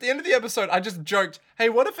at the end of the episode, I just joked, hey,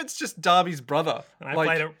 what if it's just Darby's brother? And I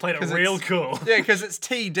played it 'cause real it's- cool. Yeah, because it's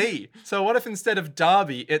TD. So what if instead of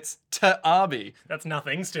Darby, it's Ta'abi? That's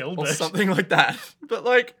nothing still, Or but something like that. But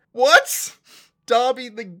like, what? Darby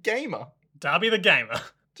the Gamer? Darby the Gamer.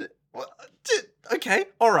 Okay,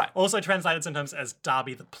 alright. Also translated sometimes as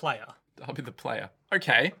Darby the Player. Darby the player.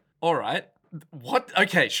 Okay, alright. What?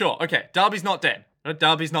 Okay, sure. Okay, Darby's not dead. No,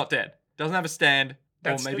 Darby's not dead. Doesn't have a stand.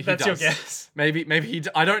 Or maybe he that's does. your guess. Maybe he...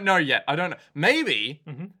 I don't know yet. I don't know. Maybe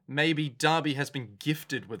Darby has been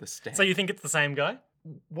gifted with a stand. So you think it's the same guy?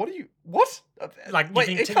 What do you... What? Like, Wait,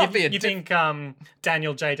 you it think, can't be a you think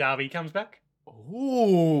Daniel J. Darby comes back?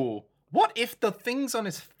 Ooh. What if the things on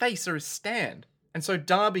his face are his stand? And so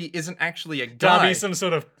Darby isn't actually a guy. Darby's some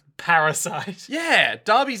sort of parasite. Yeah,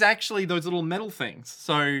 Darby's actually those little metal things.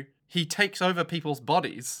 So he takes over people's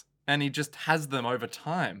bodies and he just has them over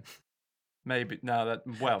time. Maybe.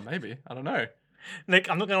 Maybe. I don't know. Nick,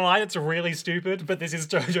 I'm not gonna lie, it's really stupid, but this is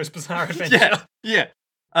JoJo's Bizarre Adventure. Yeah.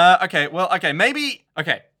 Maybe.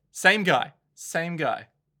 Okay, same guy.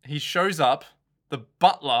 He shows up. The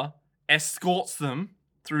butler escorts them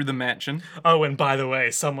through the mansion. Oh, and by the way,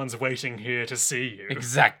 someone's waiting here to see you.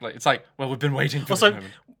 Exactly. It's like, well, we've been waiting for this Also,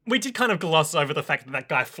 moment. we did kind of gloss over the fact that that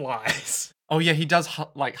guy flies. Oh yeah, he does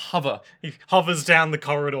hover, He hovers down the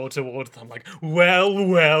corridor towards them like,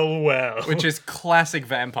 well. which is classic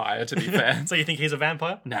vampire, to be fair. So you think he's a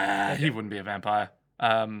vampire? Nah, he wouldn't be a vampire.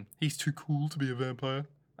 He's too cool to be a vampire.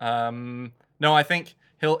 No, I think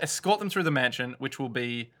he'll escort them through the mansion, which will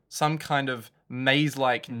be some kind of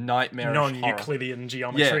maze-like nightmarish horror. Non-Euclidean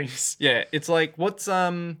geometries. Yeah, it's like it's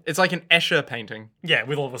like an Escher painting. Yeah,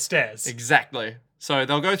 with all the stairs. Exactly. So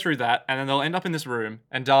they'll go through that, and then they'll end up in this room,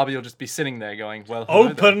 and Darby will just be sitting there going, well,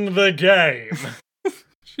 hello there." Open the game.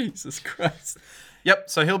 Jesus Christ. Yep,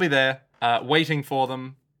 so he'll be there, waiting for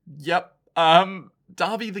them. Yep.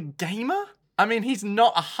 Darby the Gamer? I mean, he's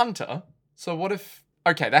not a hunter, so what if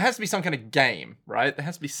okay, there has to be some kind of game, right? There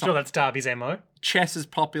has to be some. Sure, that's Darby's MO. Chess is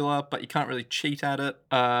popular, but you can't really cheat at it.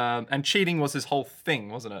 And cheating was his whole thing,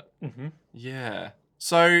 wasn't it? Mm-hmm. Yeah.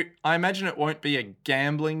 So I imagine it won't be a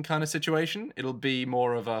gambling kind of situation. It'll be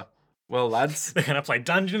more of a, well, lads. They're gonna play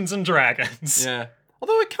Dungeons and Dragons. Yeah.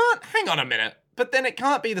 Although it can't, hang on a minute. But then it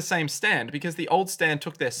can't be the same stand because the old stand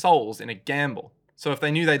took their souls in a gamble. So if they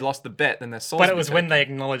knew they'd lost the bet, then their souls But it would be was when taken. they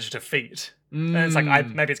acknowledged defeat. And it's like,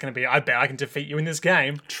 maybe it's gonna be, I bet I can defeat you in this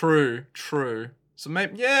game. True. So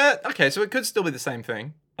maybe, yeah, okay, so it could still be the same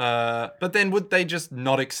thing. But then would they just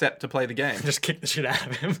not accept to play the game? Just kick the shit out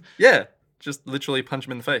of him. Yeah, just literally punch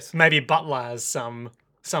him in the face. Maybe Butler has some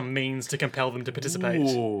means to compel them to participate.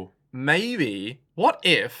 Ooh, maybe. What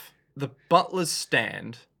if the butler's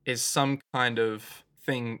stand is some kind of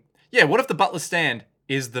thing? Yeah, what if the butler's stand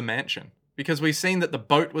is the mansion? Because we've seen that the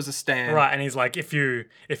boat was a stand. Right, and he's like, if you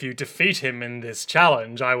defeat him in this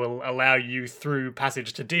challenge, I will allow you through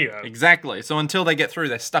passage to Dio. Exactly. So until they get through,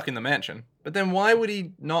 they're stuck in the mansion. But then why would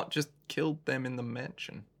he not just kill them in the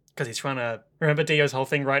mansion? Because he's trying to... Remember Dio's whole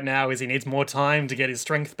thing right now is he needs more time to get his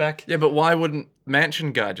strength back? Yeah, but why wouldn't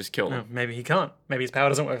mansion guy just kill them? Maybe he can't. Maybe his power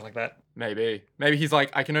doesn't work like that. Maybe. Maybe he's like,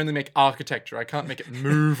 I can only make architecture. I can't make it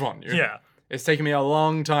move on you. Yeah. It's taken me a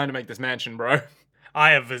long time to make this mansion, bro.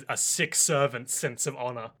 I have a sick servant sense of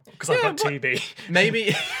honor because I've got but- TB.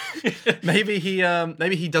 Maybe, maybe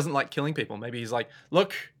he doesn't like killing people. Maybe he's like,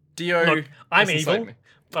 look, Dio. Look, I'm has enslaved evil, me."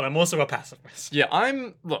 but I'm also a pacifist. Yeah,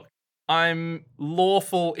 I'm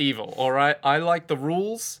lawful evil. All right, I like the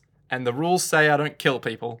rules, and the rules say I don't kill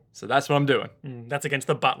people, so that's what I'm doing. That's against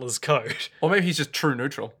the butler's code. Or maybe he's just true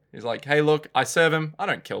neutral. He's like, hey, look, I serve him. I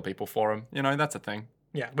don't kill people for him. You know, that's a thing.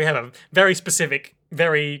 Yeah, we have a very specific,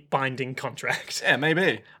 very binding contract. Yeah,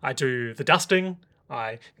 maybe. I do the dusting,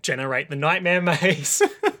 I generate the nightmare maze.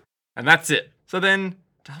 And that's it. So then,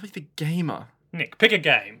 Darby the gamer. Nick, pick a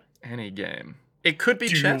game. Any game. It could be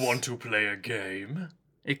chess. to play a game?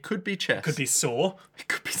 It could be chess. Could be Saw. It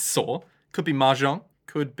could be Saw. Could be Mahjong.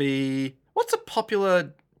 Could be... What's a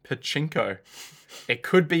popular pachinko? It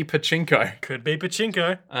could be pachinko. Could be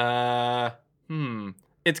Pachinko.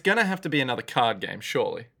 It's gonna have to be another card game,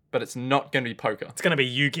 surely. But it's not gonna be poker. It's gonna be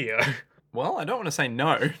Yu-Gi-Oh! Well, I don't want to say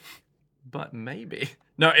no. But maybe.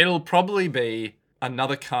 No, it'll probably be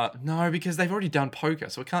another card... No, because they've already done poker,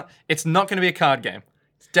 so it can't... It's not gonna be a card game.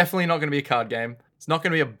 It's definitely not gonna be a card game. It's not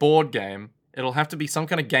gonna be a board game. It'll have to be some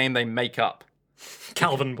kind of game they make up.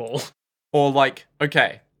 Calvin Ball. Or like,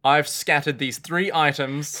 okay, I've scattered these 3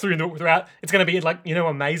 items. Throughout. It's gonna be like,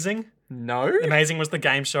 Amazing? No? Amazing was the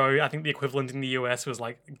game show. I think the equivalent in the US was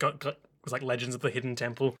like was like Legends of the Hidden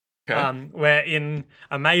Temple. Okay. Where in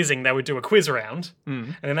Amazing they would do a quiz round, Mm.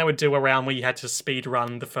 and then they would do a round where you had to speed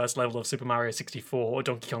run the first level of Super Mario 64 or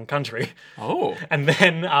Donkey Kong Country, Oh. and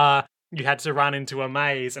then you had to run into a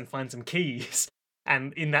maze and find some keys.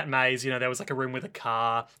 And in that maze, there was like a room with a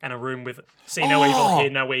car and a room with see no evil, hear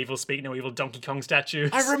no evil, speak no evil Donkey Kong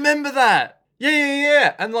statues. I remember that.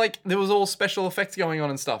 Yeah. And like, there was all special effects going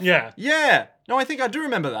on and stuff. Yeah. Yeah. No, I think I do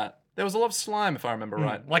remember that. There was a lot of slime, if I remember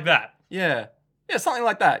right. Like that. Yeah. Yeah, something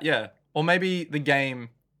like that, yeah. Or maybe the game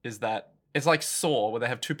is that it's like Saw, where they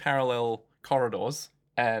have 2 parallel corridors,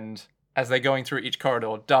 and as they're going through each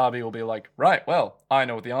corridor, Darby will be like, right, well, I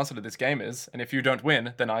know what the answer to this game is, and if you don't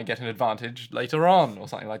win, then I get an advantage later on, or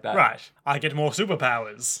something like that. Right. I get more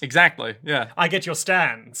superpowers. Exactly, yeah. I get your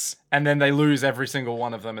stands. And then they lose every single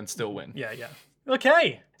one of them and still win. Yeah.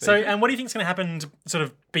 Okay. So, you go. and what do you think's going to happen sort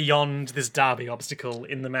of beyond this Derby obstacle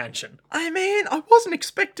in the mansion? I mean, I wasn't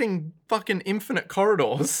expecting fucking infinite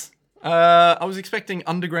corridors. I was expecting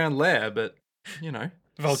underground lair, but,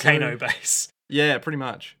 Volcano So- base. Yeah, pretty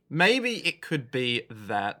much. Maybe it could be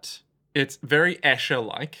that it's very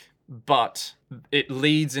Escher-like, but it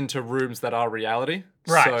leads into rooms that are reality.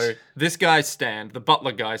 Right. So this guy's stand, the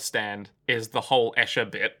butler guy's stand, is the whole Escher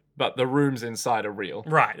bit, but the rooms inside are real.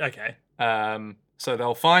 Right, okay. So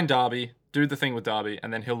they'll find Darby, do the thing with Darby,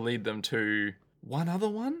 and then he'll lead them to one other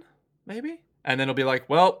one, maybe? And then he'll be like,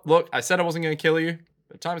 well, look, I said I wasn't going to kill you,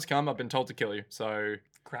 but time has come, I've been told to kill you, so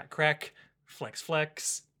Crack, crack. Flex,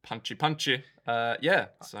 flex. punchy, punchy. Yeah,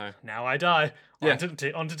 so... Now I die. Yeah.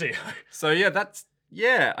 On to Dio. So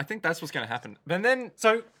I think that's what's going to happen. And then,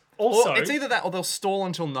 So, also... or it's either that or they'll stall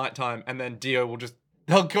until nighttime and then Dio will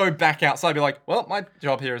they'll go back outside, be like, well, my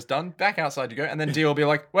job here is done. Back outside you go. And then Dio will be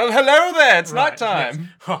like, well, hello there, it's Right, nighttime. yes.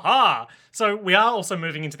 Haha! So we are also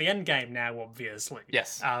moving into the end game now, obviously.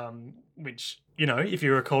 Yes. Which, if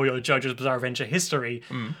you recall your JoJo's Bizarre Adventure history,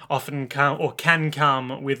 Mm. often can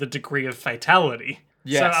come with a degree of fatality.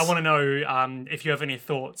 Yes. So I want to know if you have any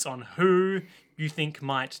thoughts on who you think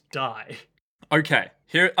might die. Okay.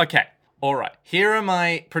 All right, here are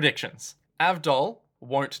my predictions. Avdol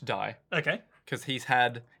won't die Okay. because he's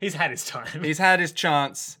had He's had his time. his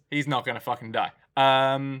chance. He's not gonna fucking die.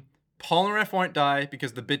 Polnareff won't die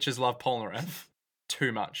because the bitches love Polnareff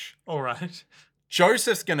too much. All right.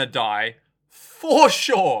 Joseph's gonna die for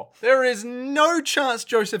sure. There is no chance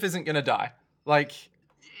Joseph isn't gonna die. Like,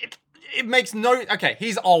 it makes no. Okay,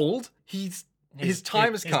 he's old. His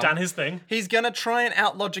time has come. He's done his thing. He's gonna try and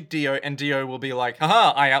outlogic Dio, and Dio will be like,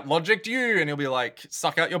 haha, I outlogicked you. And he'll be like,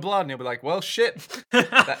 suck out your blood. And he'll be like, well, shit.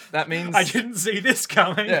 That means... I didn't see this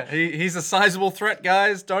coming. Yeah, he's a sizable threat,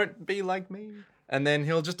 guys. Don't be like me. And then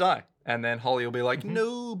he'll just die. And then Holly will be like,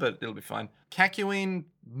 no, but it'll be fine. Kakyoin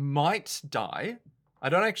might die. I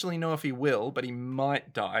don't actually know if he will, but he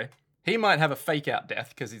might die. He might have a fake out death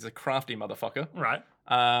because he's a crafty motherfucker. Right.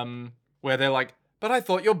 Where they're like, but I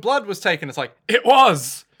thought your blood was taken. It's like, it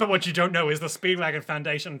was! But what you don't know is the Speedwagon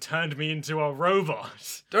Foundation turned me into a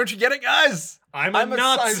robot. Don't you get it, guys? I'm a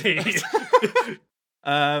Nazi.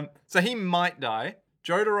 So he might die.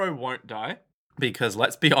 Jotaro won't die. Because,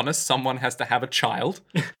 let's be honest, someone has to have a child.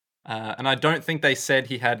 And I don't think they said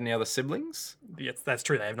he had any other siblings. Yes, that's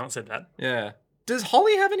true. They have not said that. Yeah. Does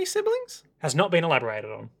Holly have any siblings? Has not been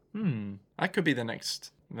elaborated on. That could be the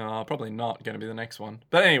next... No, probably not going to be the next one.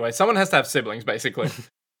 But anyway, someone has to have siblings, basically.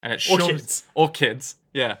 And it's Or sure... kids. Or kids.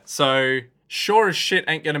 Yeah. So, sure as shit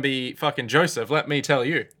ain't going to be fucking Joseph, let me tell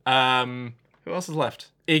you. Who else is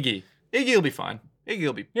left? Iggy. Iggy will be fine. Iggy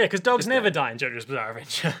will be... Yeah, because dogs never die in JoJo's Bizarre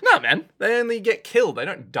Adventure. No, man. They only get killed. They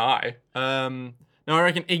don't die. No, I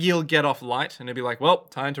reckon Iggy will get off light and he'll be like, well,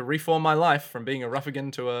 time to reform my life from being a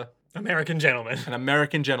ruffigan to American gentleman. an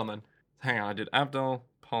American gentleman. Hang on, I did Avdol,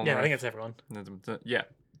 Polnareff. Yeah, I think it's everyone. Yeah.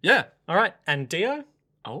 Yeah. All right, and Dio?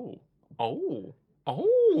 Oh.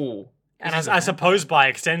 And I suppose by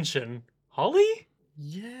extension, Holly?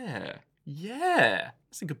 Yeah.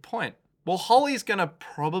 That's a good point. Well, Holly's gonna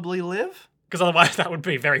probably live. Because otherwise that would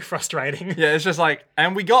be very frustrating. Yeah, it's just like,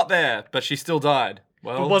 and we got there, but she still died.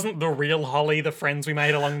 Well, But wasn't the real Holly the friends we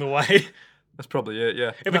made along the way? that's probably it,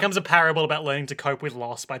 yeah. It becomes a parable about learning to cope with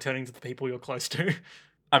loss by turning to the people you're close to.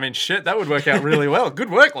 I mean, shit, that would work out really well. Good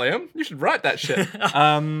work, Liam. You should write that shit.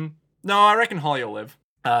 No, I reckon Holly will live.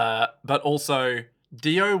 But also,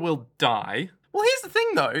 Dio will die. Well, here's the thing,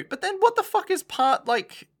 though. But then what the fuck is part,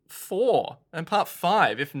 4 and part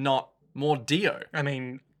 5, if not more Dio? I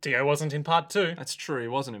mean, Dio wasn't in part 2. That's true, he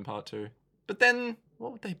wasn't in part 2. But then,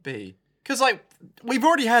 what would they be? Because, we've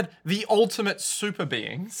already had the ultimate super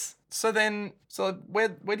beings. So where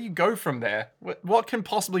do you go from there? What can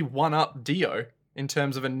possibly one-up Dio in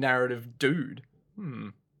terms of a narrative dude?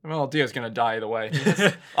 Well, Dio's gonna die either way.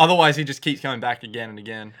 Otherwise, he just keeps coming back again and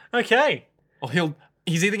again. Okay. Or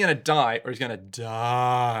he's either gonna die or he's gonna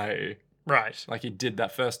die. Right. Like he did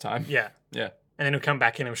that first time. Yeah. Yeah. And then he'll come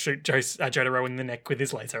back in and shoot Jotaro in the neck with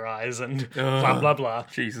his laser eyes and blah, blah, blah.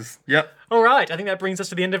 Jesus. Yep. All right, I think that brings us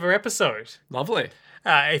to the end of our episode. Lovely.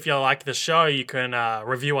 If you like the show, you can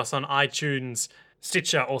review us on iTunes,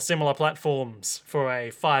 Stitcher, or similar platforms for a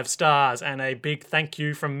 5 stars and a big thank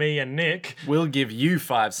you from me and Nick We'll give you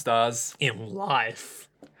 5 stars. in life.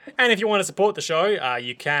 And if you want to support the show,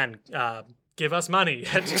 you can give us money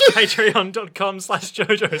at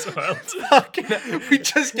patreon.com/JoJo's World. We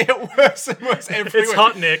just get worse and worse every It's week.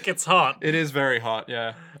 hot, Nick. It's hot. It is very hot,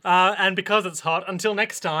 yeah. And because it's hot, until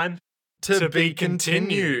next time, To be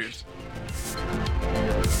continued.